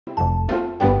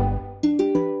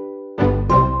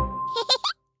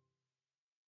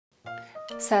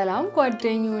ሰላም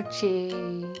ጓደኞቼ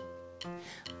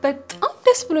በጣም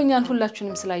ደስ ብሎኛል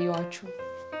ሁላችሁንም ስላየዋችሁ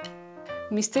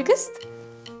ሚስ ትግስት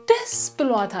ደስ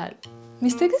ብሏታል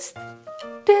ሚስ ትግስት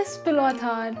ደስ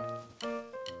ብሏታል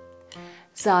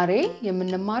ዛሬ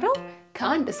የምንማረው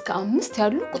ከ1 እስከ 5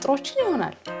 ያሉ ቁጥሮችን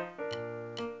ይሆናል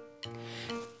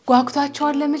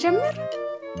ጓጉታችኋል ለመጀመር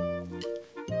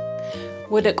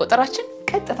ወደ ቁጥራችን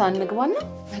ቀጥታ እንግባና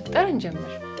መቁጠር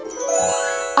እንጀምር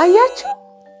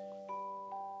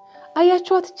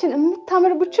አያችኋትችን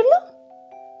እምታምር ቡችላ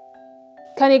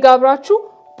ከኔ ጋር አብራችሁ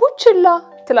ቡችላ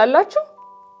ትላላችሁ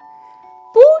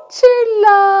ቡችላ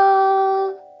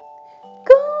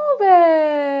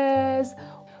ጎበዝ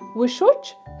ውሾች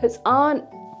ህፃን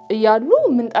እያሉ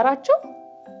ምንጠራቸው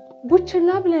ቡችላ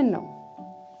ብለን ነው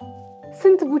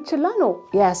ስንት ቡችላ ነው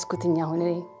ያስኩትኛ አሁን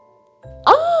እኔ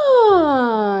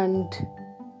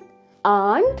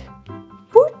አንድ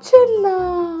ቡችላ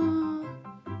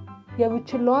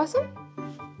የቡችላዋ ስም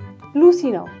ሉሲ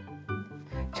ነው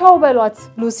ቻው በሏት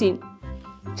ሉሲን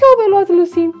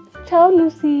ቻው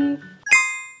ሉሲ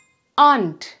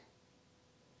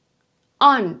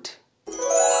አንድ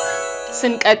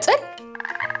ስንቀጥል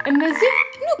እነዚህ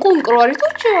ንቁ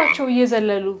እንቁራሪቶች ያዋቸው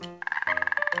እየዘለሉ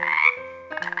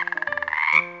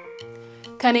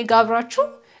ከኔ ጋር አብራችሁ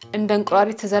እንደ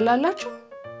እንቁራሪት ተዘላላችሁ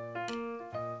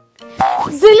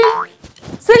ዝልል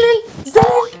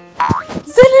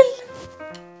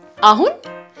አሁን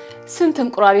ስንት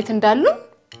እንቁራሪት እንዳሉ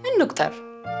እንቁጠር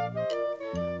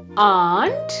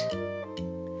 1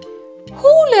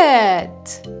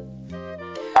 2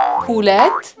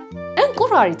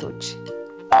 እንቁራሪቶች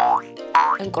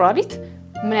እንቁራሪት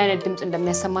ምን አይነት ድምጽ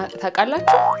እንደሚያሰማ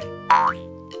ታውቃላችሁ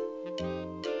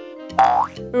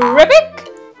ረቢክ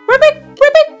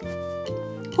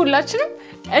ሁላችንም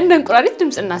እንደ እንቁራሪት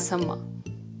ድምጽ እናሰማ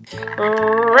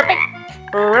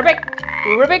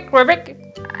ረቢክ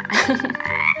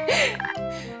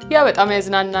ያ በጣም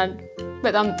ያዝናናል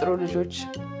በጣም ጥሩ ልጆች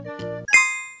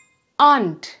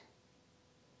አንድ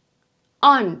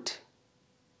 2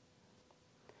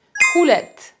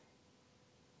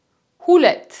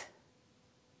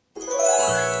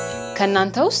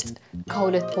 ከናንተ ውስጥ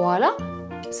ከሁለት በኋላ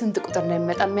ስንት ቁጥር ነው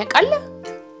የሚመጣ የሚያቃለ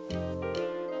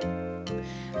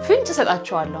ፍንጭ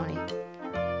ሰጣችኋለሁ እኔ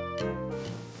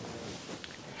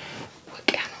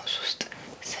ወቂያኖስ ውስጥ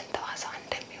ስንት አሳ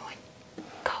እንደሚሆን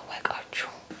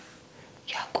ካወቃችሁ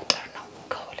ያ ቁጥር ነው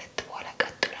ከሁለት በኋላ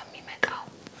ቀጥሎ የሚመጣው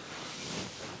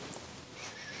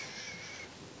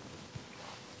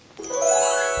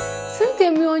ስንት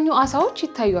የሚሆኑ አሳዎች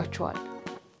ይታያችኋል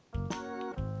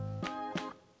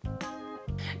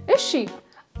እሺ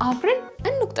አብረን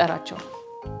እንቁጠራቸው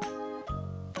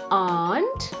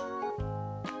 1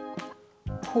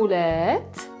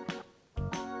 2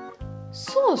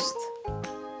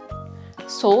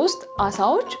 3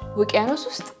 አሳዎች ውቅያኖስ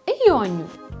ውስጥ እየዋኙ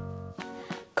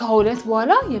ከሁለት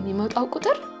በኋላ የሚመጣው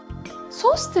ቁጥር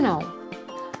 3 ነው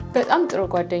በጣም ጥሩ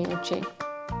ጓደኞቼ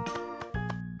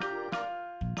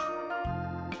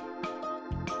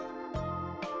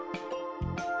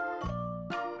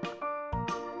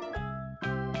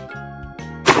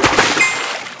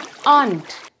አንድ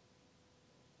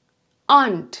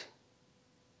 2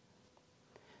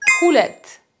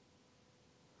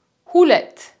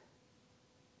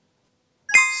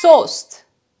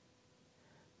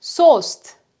 3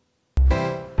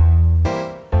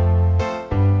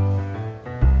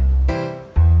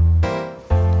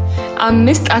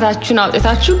 አምስት ጣታችሁን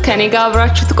አውጥታችሁ ከኔ ጋር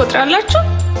አብራችሁ ትቆጥራላችሁ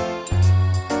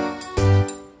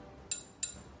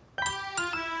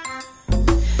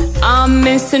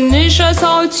አምስት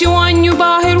ንሻሳዎች ሲዋኙ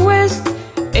ባህር ውስጥ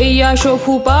እያሾፉ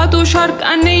ባዶ ሻርክ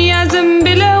አንያዝም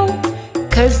ብለው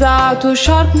ከዛቱ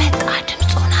ሻርክ መጣ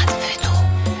ድምጹን አጥፍቶ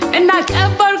እና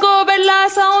ቀባርጎ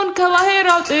በላሳውን ከባህር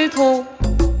አውጥቶ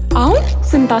አሁን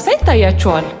ስንት አሳ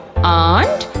ይታያችኋል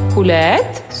 1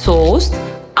 2 3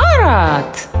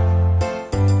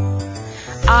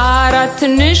 4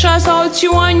 ንሻሳዎች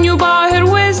ሲዋኙ ባህር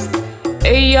ውስጥ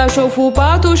እያሾፉ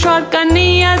ባዶ ሻርክ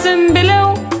አንያዝም ብለው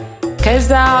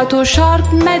ከዛቱ ሻርክ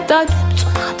መጣ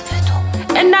ድምጹን አጥፍቶ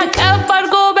እና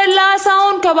ቀባርጎ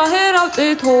በላሳውን ከባህር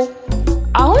አውጥቶ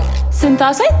አሁን ስንት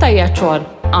አሳ ይታያችኋል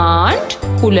 1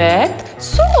 2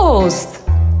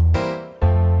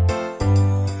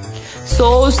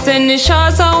 3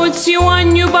 ንሻሳዎች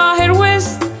ሲዋኙ ባህር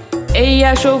ውስጥ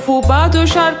እያሾፉ ባዶ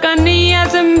ሻርክ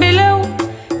አንያዝም ብለው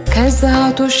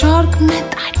ከዛቱ ሻርክ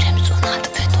መጣ ድምጹን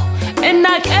አጥፍቶ እና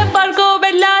ቀባርጎ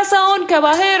በላሳውን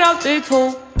ከባህር አውጥቶ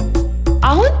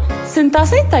አሁን ስንት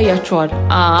አሳ ይታያችኋል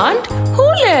 1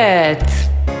 2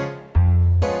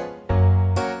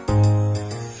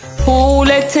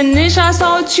 ሁለት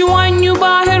ንሻሳዎች ሲዋኙ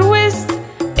ባህር ውስጥ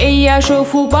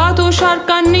እያሾፉ ባቶ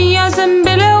ሻርካን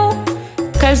ያዘንብለው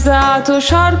ከዛ አቶ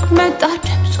ሻርክ መጣ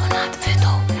ድምፁን አጥፍቶ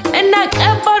እና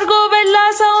ቀብ አድርጎ በላ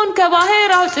ሰውን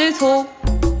ከባህር አውጥቶ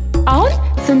አሁን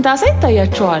ስንት አሳ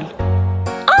ይታያችኋል?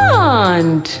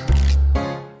 አንድ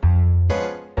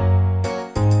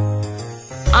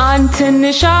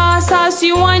ትንሽ አሳ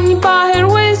ሲዋኝ ባህር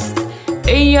ውስጥ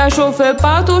እያሾፈ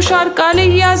ባቶ ሻርክ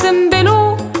ያዘንብሎ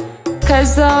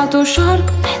ከዛ አቶ ሻርክ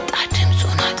መጣ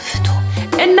ድምፁን አጥፍቶ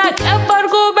እና ቀብ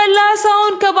አድርጎ በላ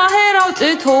ሰውን ከባህር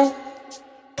አውጥቶ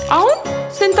አሁን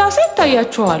ስንት አሳ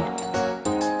ይታያችኋል?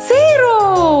 0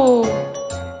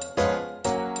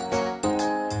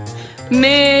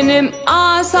 ምንም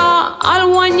አሳ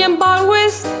አልዋኘም ባህር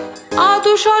ውስጥ አቶ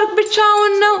ሻርክ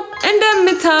ብቻውን ነው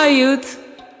እንደምታዩት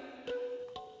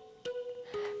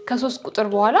ከ3 ቁጥር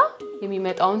በኋላ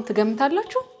የሚመጣውን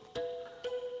ትገምታላችሁ?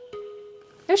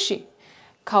 እሺ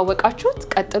ካወቃችሁት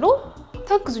ቀጥሎ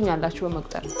ታግዙኛላችሁ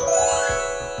በመቁጠር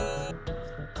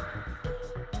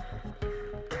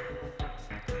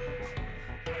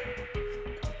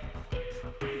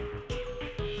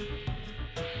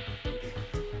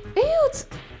እዩት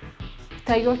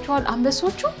ታዩዋቸዋል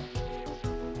አንበሶቹ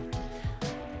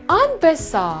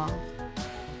አንበሳ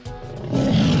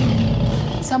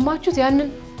ሰማችሁት ያንን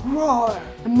roar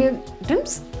የሚል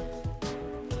ድምጽ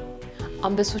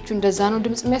አንበሶቹ እንደዛ ነው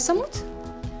ድምጽ የሚያሰሙት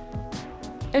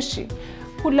እሺ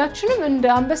ሁላችንም እንደ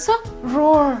አንበሳ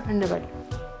roar እንበል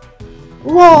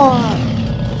roar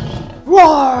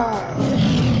roar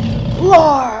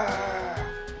roar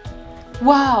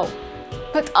ዋው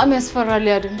በጣም ያስፈራል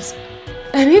ያ ድምጽ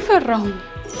እኔ ፈራሁኝ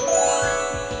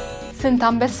ስንት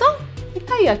አንበሳ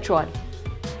ይታያችኋል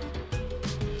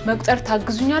መቁጠር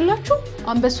ታግዙኛላችሁ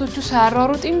አንበሶቹ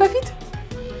ሳያራሩጥኝ በፊት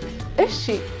እሺ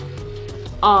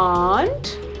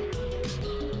 1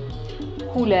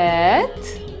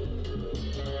 2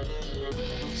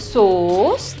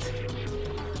 3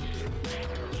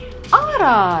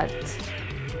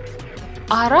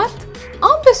 4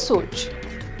 አንበሶች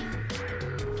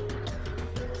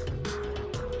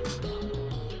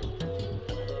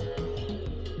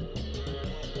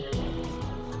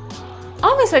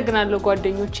አመሰግናለሁ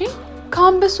ጓደኞቼ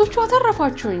ከአንበሶቹ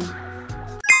አተረፋችሁኝ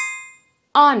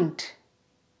 1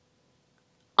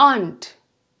 2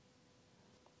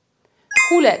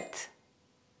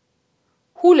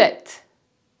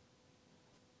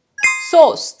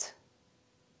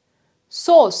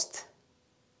 3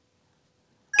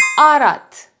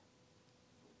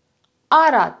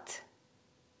 4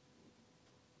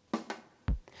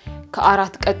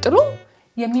 ከአራት ቀጥሎ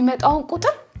የሚመጣውን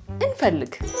ቁጥር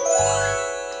እንፈልግ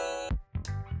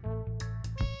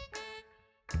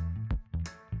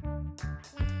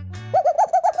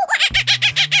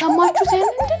ሰማችሁት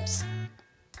ያንን ድምጽ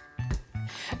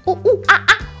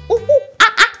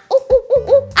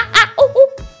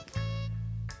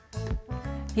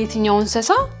የትኛው እንስሳ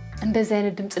እንደዚህ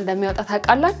አይነት ድምጽ እንደሚያወጣ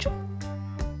ታውቃላችሁ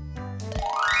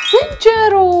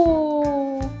ዝንጀሮ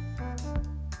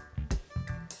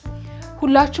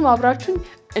ሁላችሁም አብራችሁን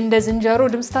እንደ ዝንጀሮ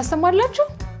ድምጽ ታሰማላችሁ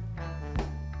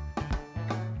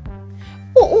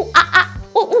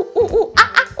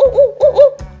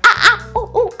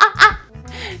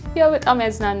ያ በጣም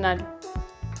ያዝናናል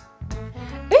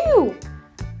እዩ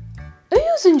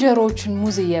ዝንጀሮዎችን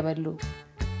ሙዝ እየበሉ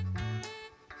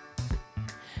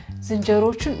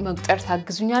ዝንጀሮዎችን መቁጠር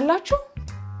ታግዙኛላችሁ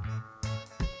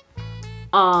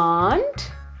 1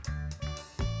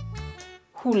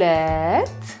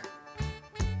 2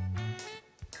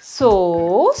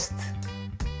 3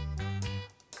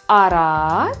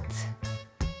 4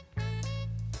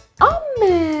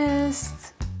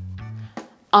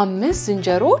 5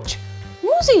 ዝንጀሮዎች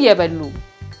ሙዝ እየበሉ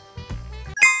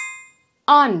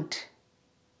 1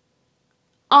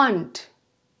 2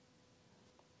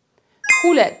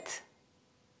 3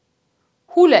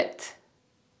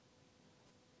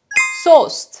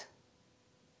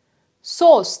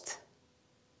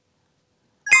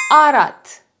 4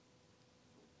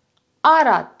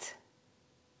 5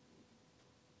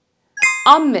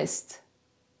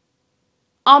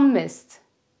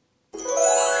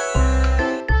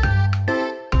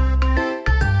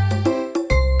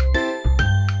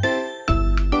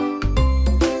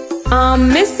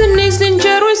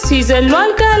 ዝንጀሮች ሲዘሉ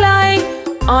አልጋ ላይ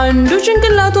አንዱ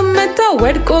ጭንቅላቱን መታ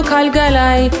ወድቆ ካልጋ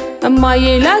ላይ እማዬ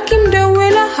ላኪም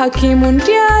ደወላ ሐኪሙ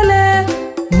እንዲህ አለ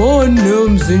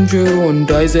ማንም ዝንጀሮ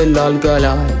እንዳይዘል አልጋ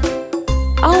ላይ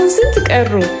አሁን ስንት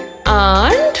ቀሩ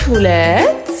 1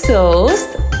 2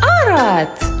 3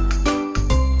 4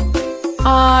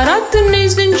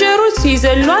 ዝንጀሮች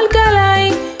ሲዘሉ አልጋ ላይ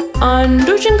አንዱ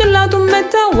ጭንቅላቱን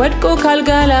መታ ወድቆ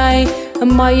ካልጋ ላይ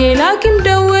እማዬ ላኪም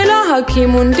ደውላ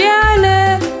ሐኪሙ እንዲህ አለ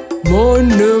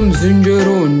ማንም ዝንጀሮ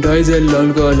እንዳይዘል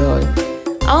አልጋ ላይ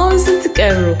አሁን ስንት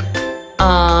ቀሩ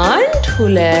 1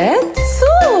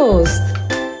 2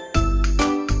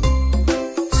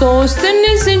 3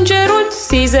 ትንሽ ዝንጀሮች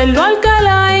ሲዘሉ አልጋ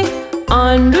ላይ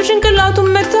አንዱ ጭንቅላቱን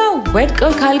መታ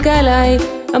ወድቆ ካልጋ ላይ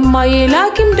እማዬ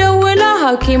ላኪም ደውላ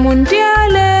ሐኪሙ እንዲህ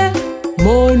አለ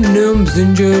ማንም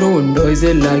ዝንጀሮ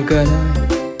እንዳይዘል አልጋ ላይ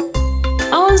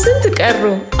አሁን ስንት ቀሩ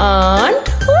 1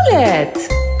 2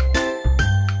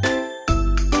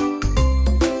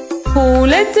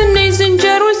 ሁለት ትንሽ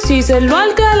ዝንጀሮች ሲዘሉ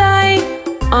አልጋ ላይ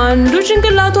አንዱ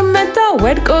ጭንቅላቱን መታ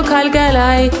ወድቆ ካልጋ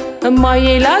ላይ እማዬ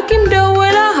ላኪም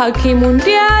ደውላ ሐኪሙ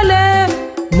እንዲህ አለ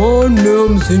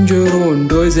ማንም ዝንጀሮ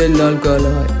እንዳይዘል አልጋ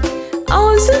ላይ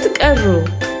አሁን ስንት ቀሩ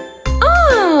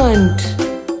 1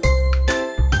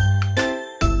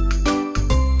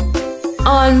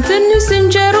 አንድ ትንሽ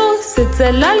ዝንጀሮ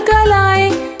ስትዘል አልጋ ላይ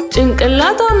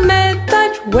ጭንቅላቷን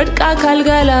መታች ወድቃ ካልጋ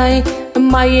ላይ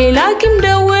እማዬ ላኪም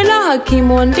ደውላ ሐኪሙ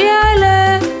እንዲህ አለ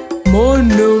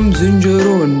ማንም ዝንጀሮ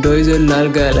እንዳይዘል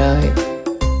አልጋ ላይ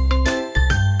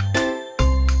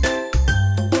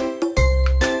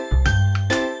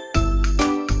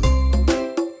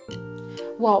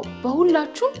ዋው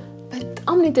በሁላችሁም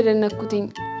በጣም ነው የተደነኩትኝ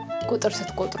ቁጥር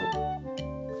ስትቆጥሩ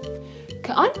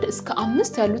ከ1 እስከ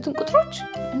 5 ያሉትን ቁጥሮች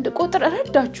እንድቆጥር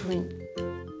ረዳችሁኝ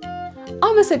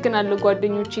አመሰግናለሁ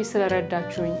ጓደኞቼ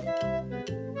ስለረዳችሁኝ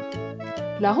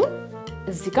ለአሁን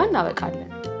እዚህ ጋር እናበቃለን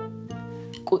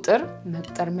ቁጥር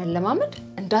መቁጠር መለማመድ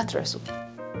እንዳትረሱ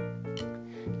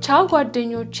ቻው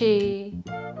ጓደኞቼ